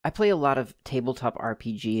I play a lot of tabletop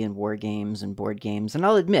RPG and war games and board games, and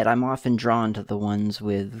I'll admit I'm often drawn to the ones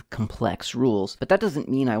with complex rules, but that doesn't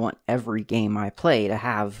mean I want every game I play to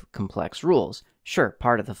have complex rules. Sure,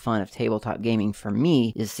 part of the fun of tabletop gaming for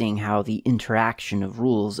me is seeing how the interaction of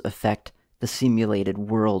rules affect the simulated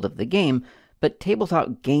world of the game, but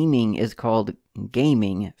tabletop gaming is called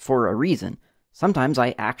gaming for a reason. Sometimes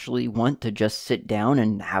I actually want to just sit down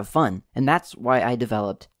and have fun, and that's why I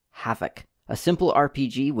developed Havoc, a simple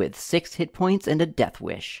RPG with 6 hit points and a death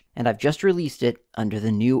wish, and I've just released it under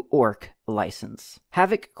the new ORC license.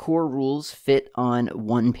 Havoc core rules fit on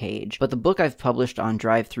one page, but the book I've published on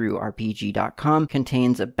drivethrurpg.com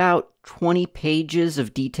contains about 20 pages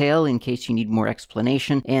of detail in case you need more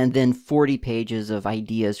explanation, and then 40 pages of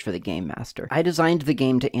ideas for the Game Master. I designed the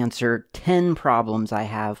game to answer 10 problems I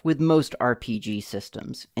have with most RPG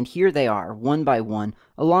systems, and here they are, one by one,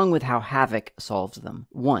 along with how Havoc solves them.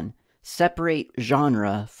 1. Separate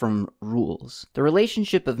genre from rules. The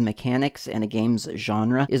relationship of mechanics and a game's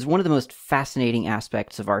genre is one of the most fascinating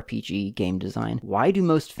aspects of RPG game design. Why do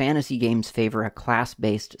most fantasy games favor a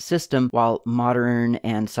class-based system, while modern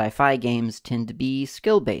and sci-fi games tend to be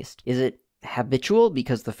skill-based? Is it habitual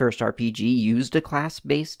because the first RPG used a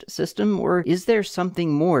class-based system, or is there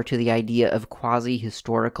something more to the idea of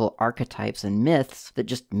quasi-historical archetypes and myths that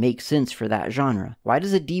just make sense for that genre? Why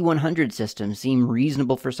does a D100 system seem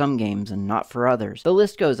reasonable for some games and not for others? The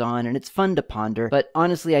list goes on, and it's fun to ponder, but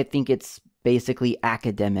honestly I think it's basically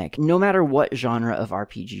academic. No matter what genre of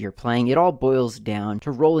RPG you're playing, it all boils down to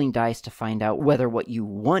rolling dice to find out whether what you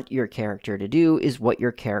want your character to do is what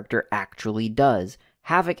your character actually does.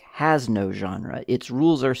 Havoc has no genre. Its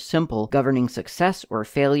rules are simple, governing success or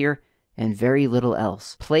failure, and very little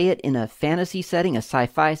else. Play it in a fantasy setting, a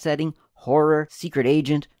sci-fi setting, horror, secret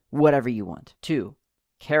agent, whatever you want. 2.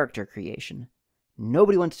 Character creation.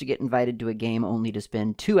 Nobody wants to get invited to a game only to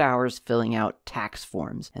spend 2 hours filling out tax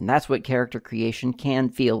forms, and that's what character creation can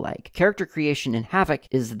feel like. Character creation in Havoc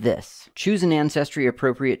is this. Choose an ancestry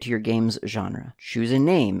appropriate to your game's genre. Choose a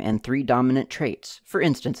name and 3 dominant traits. For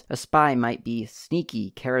instance, a spy might be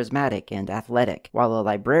sneaky, charismatic, and athletic, while a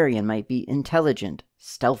librarian might be intelligent,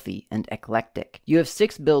 stealthy, and eclectic. You have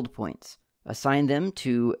 6 build points. Assign them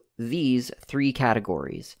to these 3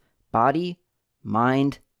 categories: body,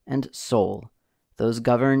 mind, and soul. Those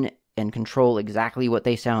govern and control exactly what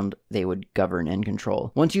they sound they would govern and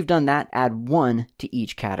control. Once you've done that, add 1 to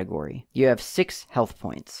each category. You have 6 health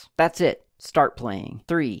points. That's it. Start playing.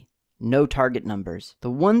 3. No target numbers.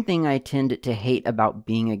 The one thing I tend to hate about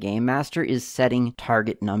being a game master is setting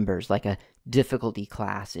target numbers, like a difficulty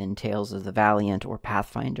class in Tales of the Valiant or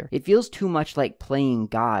Pathfinder. It feels too much like playing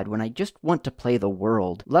God when I just want to play the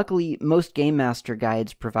world. Luckily, most Game Master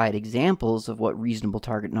guides provide examples of what reasonable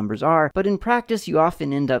target numbers are, but in practice you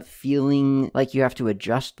often end up feeling like you have to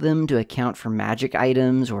adjust them to account for magic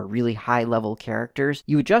items or really high-level characters.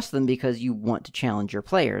 You adjust them because you want to challenge your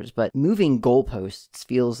players, but moving goalposts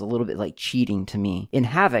feels a little bit like cheating to me. In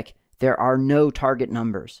Havoc, there are no target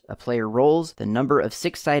numbers. A player rolls the number of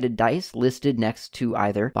 6-sided dice listed next to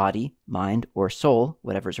either body, mind, or soul,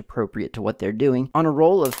 whatever's appropriate to what they're doing. On a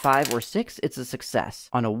roll of 5 or 6, it's a success.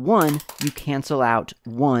 On a 1, you cancel out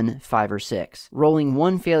 1, 5, or 6. Rolling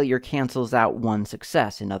 1 failure cancels out 1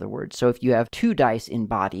 success, in other words. So if you have 2 dice in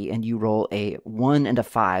body and you roll a 1 and a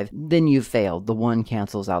 5, then you've failed. The 1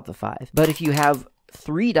 cancels out the 5. But if you have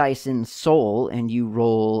 3 dice in soul and you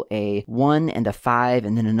roll a 1 and a 5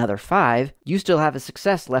 and then another 5, you still have a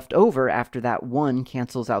success left over after that 1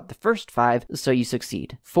 cancels out the first 5, so you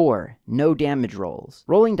succeed. 4. No damage rolls.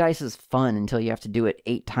 Rolling dice is fun until you have to do it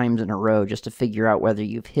 8 times in a row just to figure out whether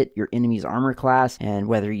you've hit your enemy's armor class and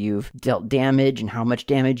whether you've dealt damage and how much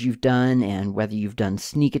damage you've done and whether you've done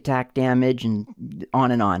sneak attack damage and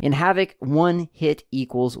on and on. In Havoc, 1 hit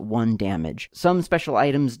equals 1 damage. Some special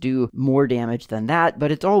items do more damage than that,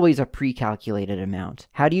 but it's always a pre-calculated amount.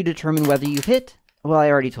 How do you determine whether you've hit? Well,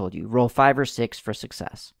 I already told you. Roll 5 or 6 for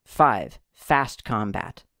success. 5. Fast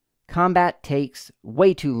combat. Combat takes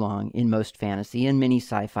way too long in most fantasy and many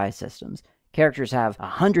sci-fi systems. Characters have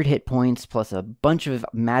 100 hit points plus a bunch of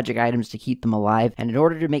magic items to keep them alive, and in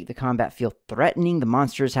order to make the combat feel threatening, the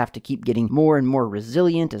monsters have to keep getting more and more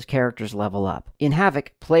resilient as characters level up. In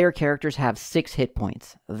Havoc, player characters have 6 hit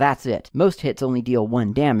points. That's it. Most hits only deal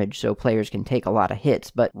 1 damage, so players can take a lot of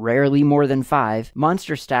hits, but rarely more than 5.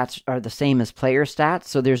 Monster stats are the same as player stats,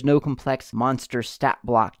 so there's no complex monster stat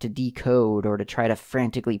block to decode or to try to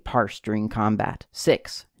frantically parse during combat.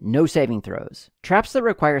 6. No saving throws. Traps that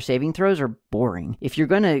require saving throws are boring. If you're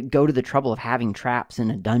going to go to the trouble of having traps in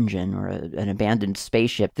a dungeon or an abandoned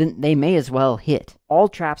spaceship, then they may as well hit. All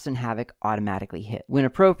traps in Havoc automatically hit. When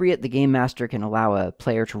appropriate, the Game Master can allow a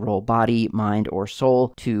player to roll body, mind, or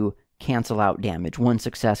soul to cancel out damage. One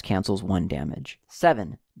success cancels one damage.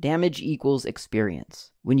 7. Damage equals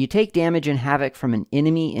experience. When you take damage in Havoc from an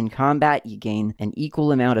enemy in combat, you gain an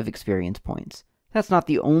equal amount of experience points. That's not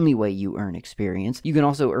the only way you earn experience. You can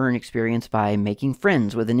also earn experience by making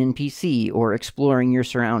friends with an NPC or exploring your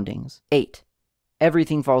surroundings. 8.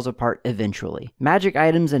 Everything falls apart eventually. Magic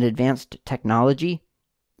items and advanced technology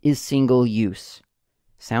is single use.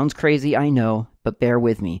 Sounds crazy, I know, but bear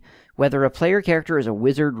with me. Whether a player character is a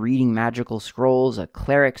wizard reading magical scrolls, a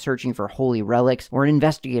cleric searching for holy relics, or an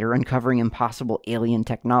investigator uncovering impossible alien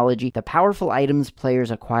technology, the powerful items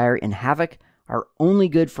players acquire in Havoc are only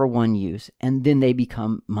good for one use, and then they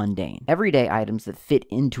become mundane. Everyday items that fit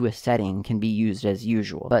into a setting can be used as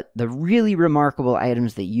usual, but the really remarkable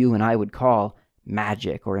items that you and I would call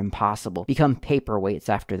magic or impossible become paperweights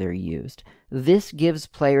after they're used. This gives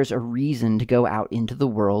players a reason to go out into the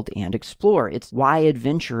world and explore. It's why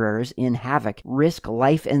adventurers in Havoc risk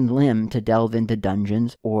life and limb to delve into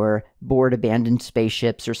dungeons, or board abandoned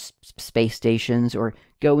spaceships or space stations, or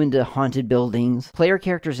go into haunted buildings. Player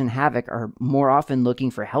characters in Havoc are more often looking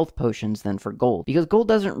for health potions than for gold, because gold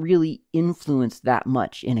doesn't really influence that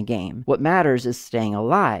much in a game. What matters is staying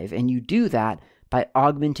alive, and you do that by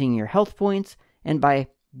augmenting your health points and by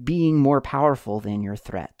being more powerful than your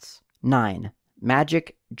threats. 9.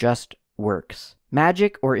 Magic just works.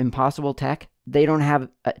 Magic or impossible tech, they don't have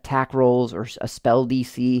attack rolls or a spell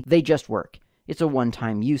DC, they just work. It's a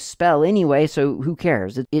one-time use spell anyway, so who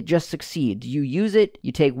cares? It just succeeds. You use it,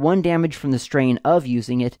 you take 1 damage from the strain of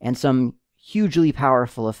using it, and some hugely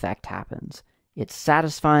powerful effect happens. It's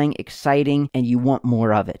satisfying, exciting, and you want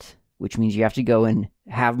more of it, which means you have to go and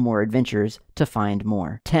have more adventures to find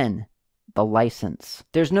more. 10. The license.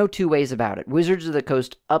 There's no two ways about it. Wizards of the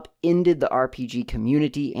Coast upended the RPG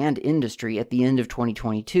community and industry at the end of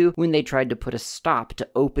 2022 when they tried to put a stop to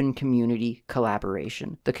open community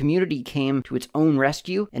collaboration. The community came to its own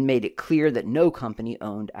rescue and made it clear that no company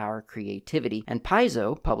owned our creativity, and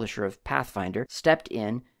Paizo, publisher of Pathfinder, stepped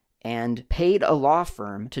in and paid a law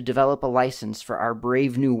firm to develop a license for our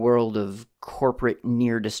brave new world of corporate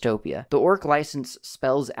near dystopia. The ORC license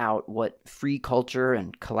spells out what free culture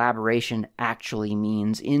and collaboration actually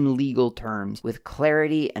means in legal terms, with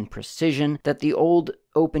clarity and precision that the old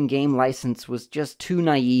open game license was just too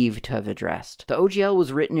naive to have addressed. The OGL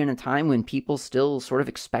was written in a time when people still sort of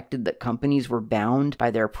expected that companies were bound by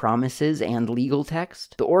their promises and legal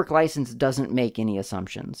text. The ORC license doesn't make any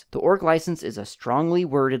assumptions. The ORC license is a strongly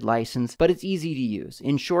worded license, but it's easy to use.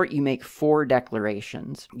 In short, you make 4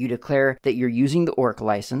 declarations. You declare that you're using the ORC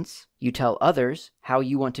license. You tell others how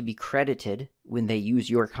you want to be credited when they use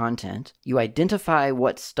your content. You identify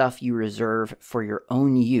what stuff you reserve for your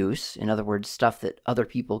own use, in other words, stuff that other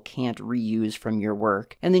people can't reuse from your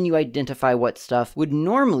work. And then you identify what stuff would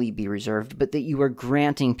normally be reserved, but that you are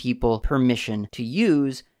granting people permission to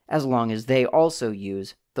use as long as they also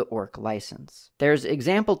use the ORC license. There's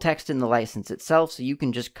example text in the license itself, so you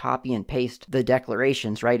can just copy and paste the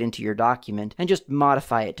declarations right into your document and just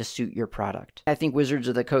modify it to suit your product. I think Wizards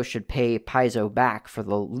of the Coast should pay Paizo back for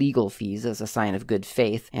the legal fees as a sign of good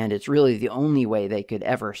faith, and it's really the only way they could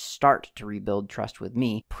ever start to rebuild trust with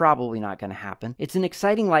me. Probably not going to happen. It's an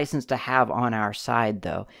exciting license to have on our side,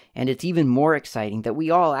 though, and it's even more exciting that we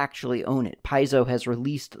all actually own it. Paizo has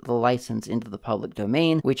released the license into the public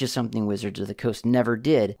domain, which is something Wizards of the Coast never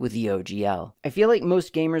did with the OGL. I feel like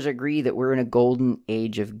most gamers agree that we're in a golden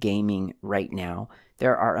age of gaming right now.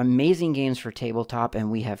 There are amazing games for tabletop,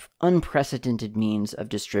 and we have unprecedented means of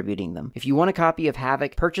distributing them. If you want a copy of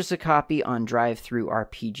Havoc, purchase a copy on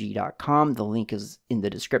drivethrurpg.com. The link is in the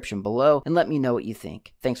description below, and let me know what you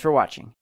think. Thanks for watching.